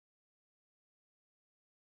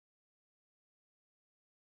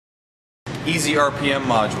EZ-RPM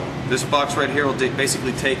module. This box right here will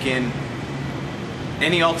basically take in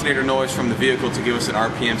any alternator noise from the vehicle to give us an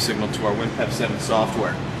RPM signal to our WinPep 7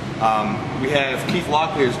 software. We have Keith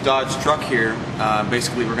Locklear's Dodge truck here.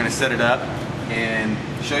 Basically we're going to set it up and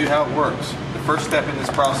show you how it works. The first step in this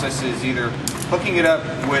process is either hooking it up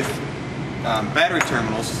with battery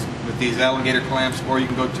terminals with these alligator clamps, or you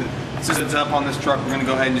can go to, since it's up on this truck, we're going to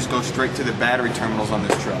go ahead and just go straight to the battery terminals on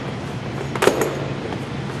this truck.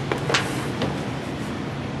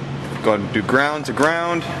 Go ahead and do ground to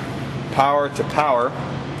ground, power to power.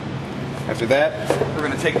 After that, we're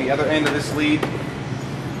going to take the other end of this lead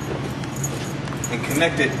and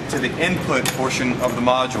connect it to the input portion of the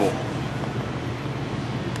module.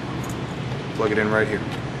 Plug it in right here.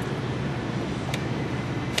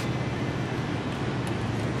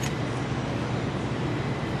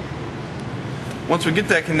 Once we get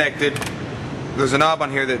that connected, there's a knob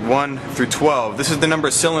on here that 1 through 12. This is the number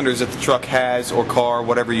of cylinders that the truck has, or car,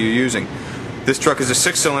 whatever you're using. This truck is a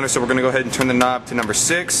 6-cylinder, so we're going to go ahead and turn the knob to number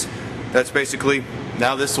 6. That's basically,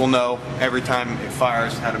 now this will know every time it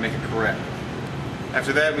fires how to make it correct.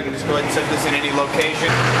 After that, we can just go ahead and set this in any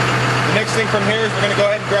location. The next thing from here is we're going to go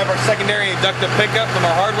ahead and grab our secondary inductive pickup from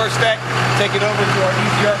our hardware stack, take it over to our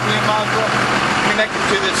EZ-RPM module, connect it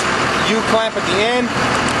to this U-clamp at the end.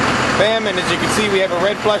 Bam, and as you can see, we have a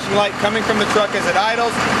red flashing light coming from the truck as it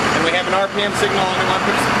idles, and we have an RPM signal on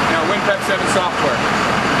our WinPep 7 software.